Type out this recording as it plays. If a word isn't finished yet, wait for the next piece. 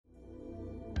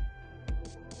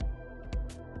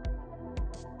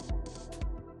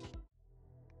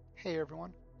Hey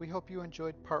everyone, we hope you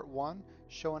enjoyed part 1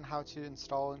 showing how to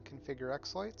install and configure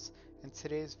exploits. In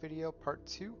today's video, part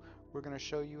 2, we're going to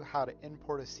show you how to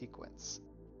import a sequence.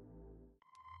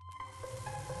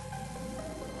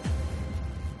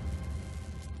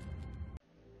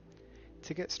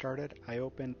 To get started, I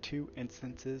opened two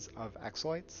instances of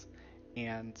exploits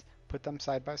and put them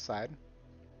side by side.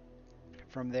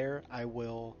 From there, I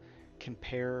will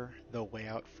compare the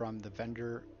layout from the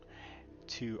vendor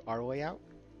to our layout,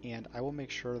 and I will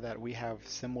make sure that we have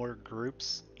similar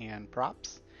groups and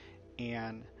props.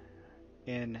 And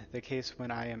in the case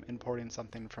when I am importing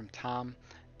something from Tom,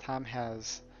 Tom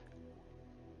has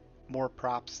more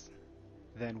props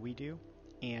than we do,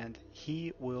 and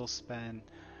he will spend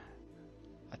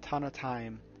a ton of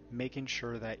time making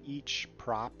sure that each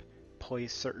prop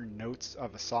plays certain notes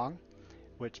of a song,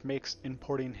 which makes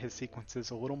importing his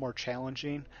sequences a little more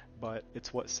challenging, but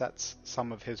it's what sets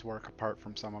some of his work apart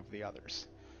from some of the others.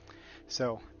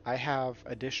 So I have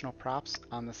additional props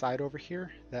on the side over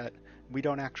here that we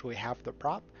don't actually have the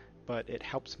prop, but it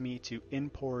helps me to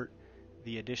import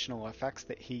the additional effects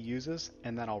that he uses,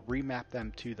 and then I'll remap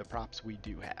them to the props we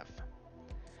do have.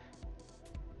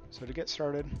 So to get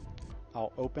started,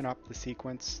 I'll open up the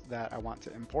sequence that I want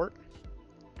to import,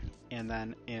 and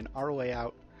then in our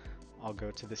layout, I'll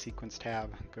go to the Sequence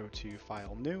tab, go to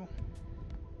File, New.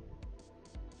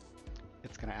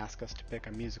 It's going to ask us to pick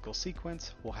a musical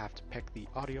sequence. We'll have to pick the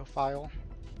audio file.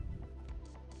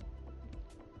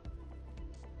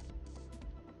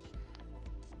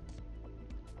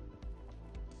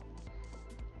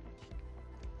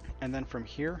 And then from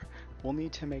here, we'll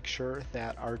need to make sure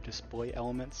that our display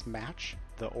elements match.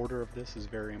 The order of this is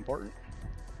very important.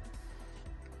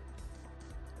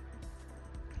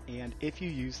 And if you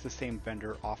use the same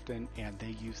vendor often and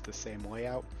they use the same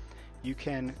layout, you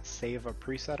can save a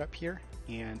preset up here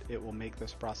and it will make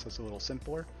this process a little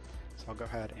simpler. So I'll go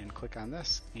ahead and click on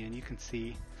this, and you can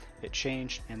see it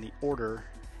changed and the order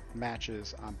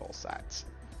matches on both sides.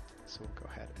 So we'll go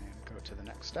ahead and go to the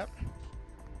next step.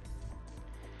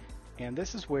 And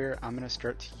this is where I'm going to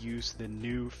start to use the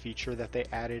new feature that they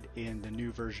added in the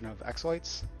new version of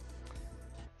exploits.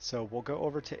 So we'll go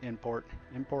over to import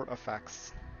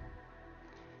effects.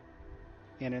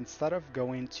 And instead of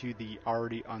going to the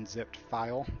already unzipped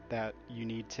file that you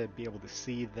need to be able to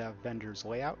see the vendor's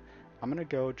layout, I'm going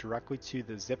to go directly to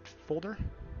the zipped folder.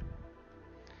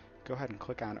 Go ahead and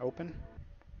click on open.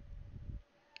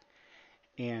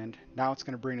 And now it's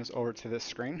going to bring us over to this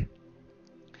screen.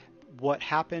 What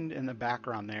happened in the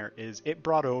background there is it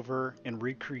brought over and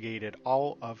recreated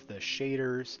all of the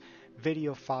shaders,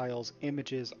 video files,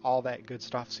 images, all that good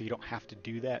stuff, so you don't have to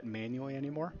do that manually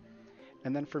anymore.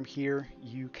 And then from here,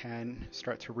 you can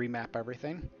start to remap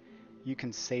everything. You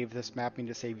can save this mapping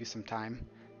to save you some time.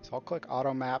 So I'll click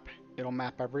Auto Map. It'll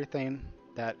map everything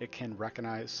that it can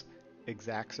recognize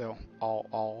exact, so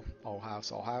all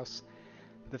house.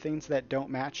 The things that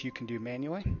don't match, you can do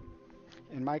manually.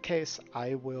 In my case,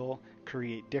 I will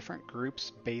create different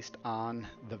groups based on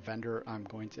the vendor I'm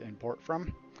going to import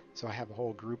from. So I have a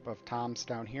whole group of Toms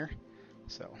down here.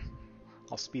 So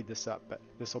I'll speed this up, but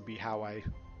this will be how I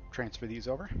transfer these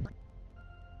over.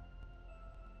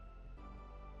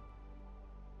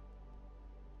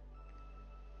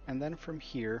 And then from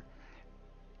here,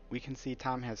 we can see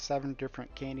Tom has 7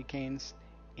 different candy canes,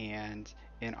 and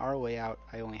in our layout,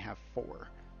 I only have 4.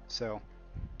 So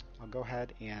I'll go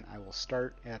ahead and I will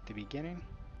start at the beginning.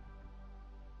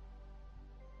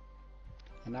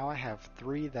 And now I have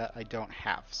 3 that I don't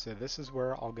have. So this is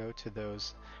where I'll go to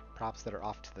those props that are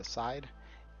off to the side,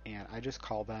 and I just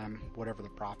call them whatever the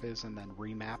prop is and then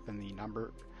remap in the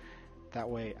number. That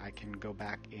way I can go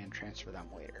back and transfer them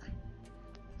later.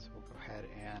 So we'll go ahead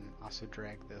and also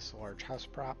drag this large house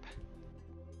prop.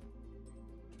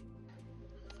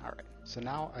 Alright, so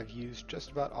now I've used just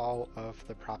about all of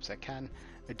the props I can.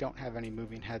 I don't have any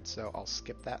moving heads, so I'll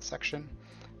skip that section.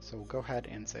 So we'll go ahead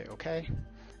and say OK.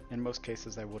 In most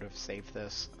cases I would have saved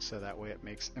this, so that way it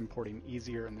makes importing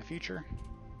easier in the future.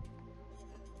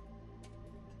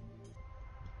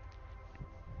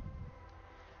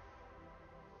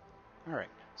 Alright,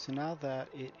 so now that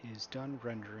it is done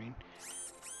rendering,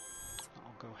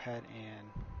 I'll go ahead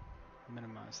and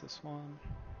minimize this one.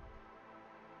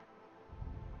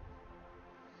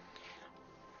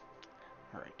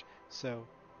 Alright, so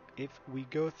if we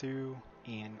go through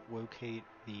and locate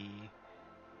the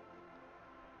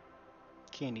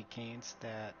candy canes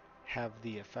that have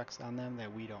the effects on them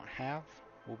that we don't have,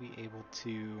 we'll be able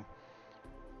to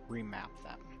remap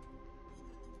them.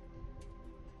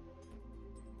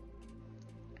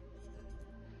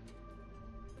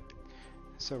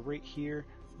 So right here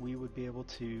we would be able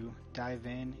to dive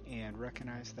in and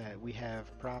recognize that we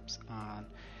have props on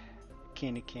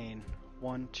candy cane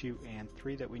 1, 2, and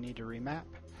 3 that we need to remap.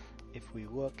 If we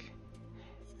look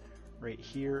right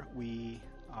here, we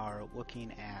are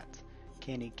looking at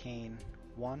candy cane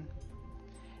 1.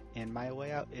 In my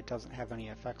layout, it doesn't have any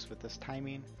effects with this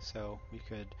timing, so we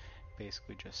could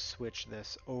basically just switch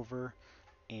this over,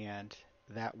 and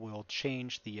that will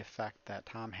change the effect that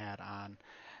Tom had on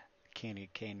candy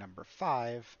cane number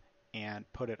 5 and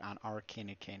put it on our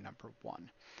candy cane number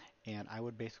 1. And I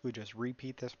would basically just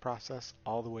repeat this process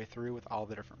all the way through with all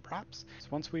the different props. So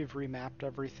once we've remapped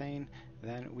everything,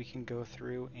 then we can go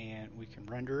through and we can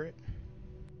render it.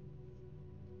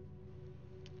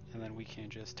 And then we can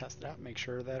just test it out and make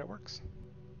sure that it works.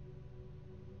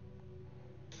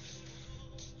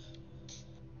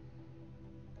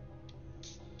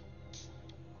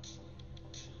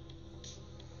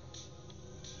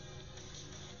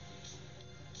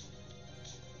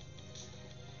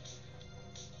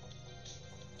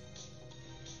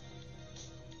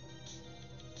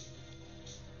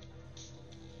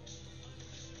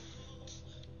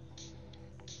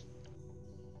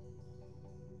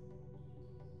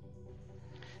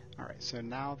 Alright, so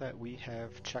now that we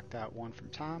have checked out one from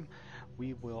Tom,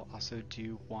 we will also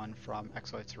do one from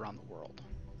Xlights Around the World.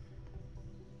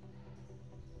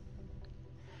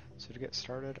 So to get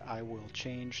started, I will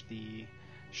change the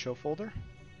show folder.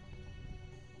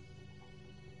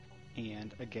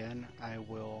 And again, I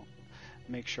will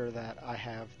make sure that I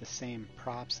have the same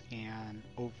props and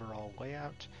overall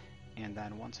layout. And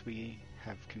then once we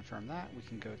have confirmed that, we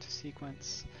can go to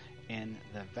Sequence in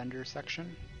the Vendor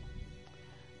section.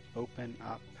 Open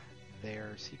up their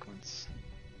sequence.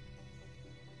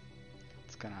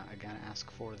 It's gonna again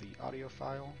ask for the audio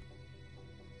file,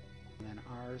 and then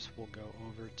ours will go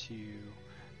over to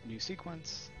new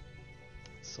sequence,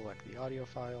 select the audio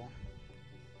file,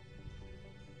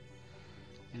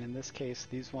 and in this case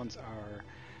these ones are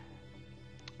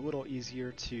a little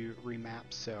easier to remap,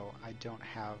 so I don't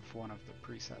have one of the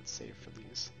presets saved for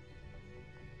these.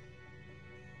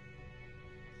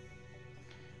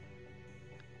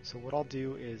 So what I'll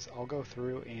do is I'll go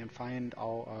through and find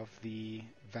all of the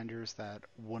vendors that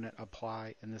wouldn't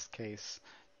apply. In this case,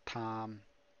 Tom,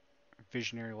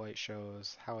 Visionary Light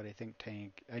Shows, Holiday Think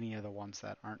Tank, any of the ones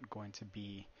that aren't going to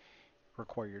be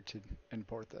required to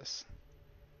import this.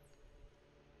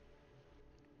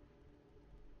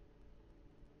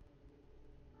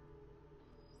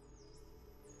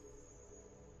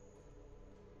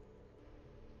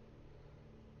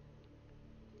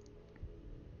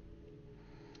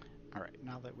 Alright,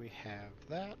 now that we have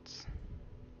that,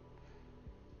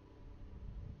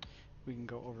 we can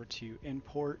go over to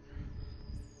Import.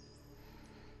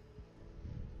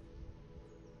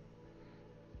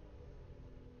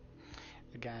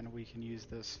 Again, we can use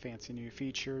this fancy new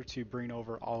feature to bring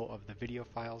over all of the video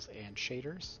files and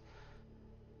shaders.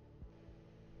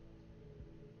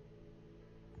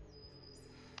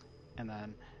 And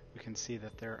then we can see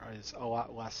that there is a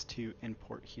lot less to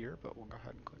import here, but we'll go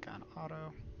ahead and click on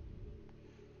Auto.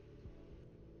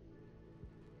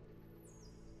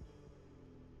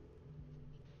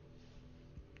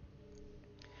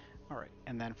 Alright,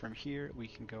 and then from here we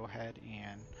can go ahead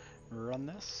and run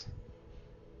this.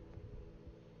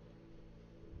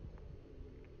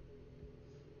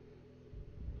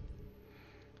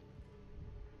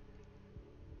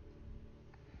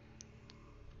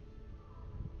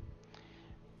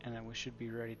 And then we should be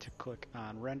ready to click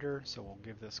on render, so we'll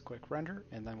give this a quick render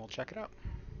and then we'll check it out.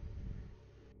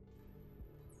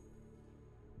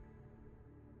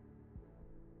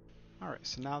 Alright,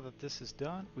 so now that this is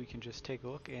done, we can just take a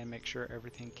look and make sure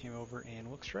everything came over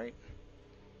and looks right.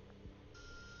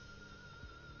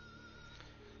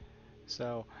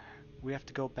 So we have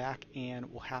to go back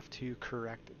and we'll have to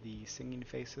correct the singing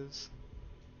faces.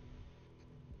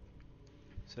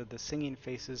 So the singing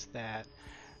faces that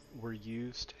were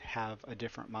used have a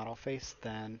different model face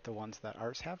than the ones that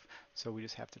ours have, so we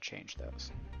just have to change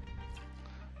those.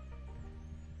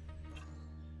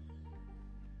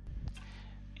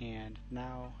 And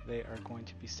now they are going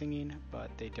to be singing,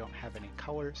 but they don't have any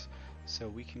colors, so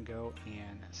we can go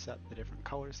and set the different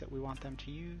colors that we want them to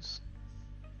use.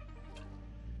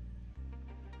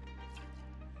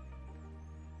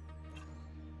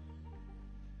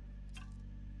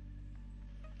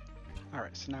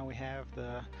 Alright, so now we have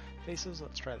the faces.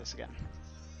 Let's try this again.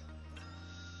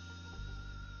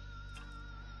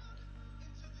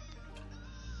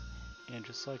 And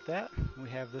just like that, we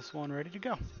have this one ready to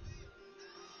go.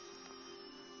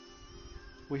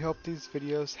 We hope these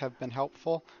videos have been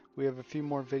helpful. We have a few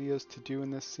more videos to do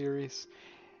in this series.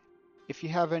 If you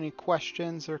have any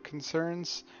questions or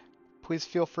concerns, please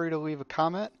feel free to leave a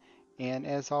comment. And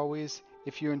as always,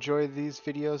 if you enjoy these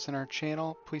videos in our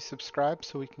channel, please subscribe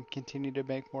so we can continue to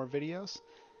make more videos.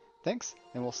 Thanks,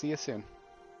 and we'll see you soon.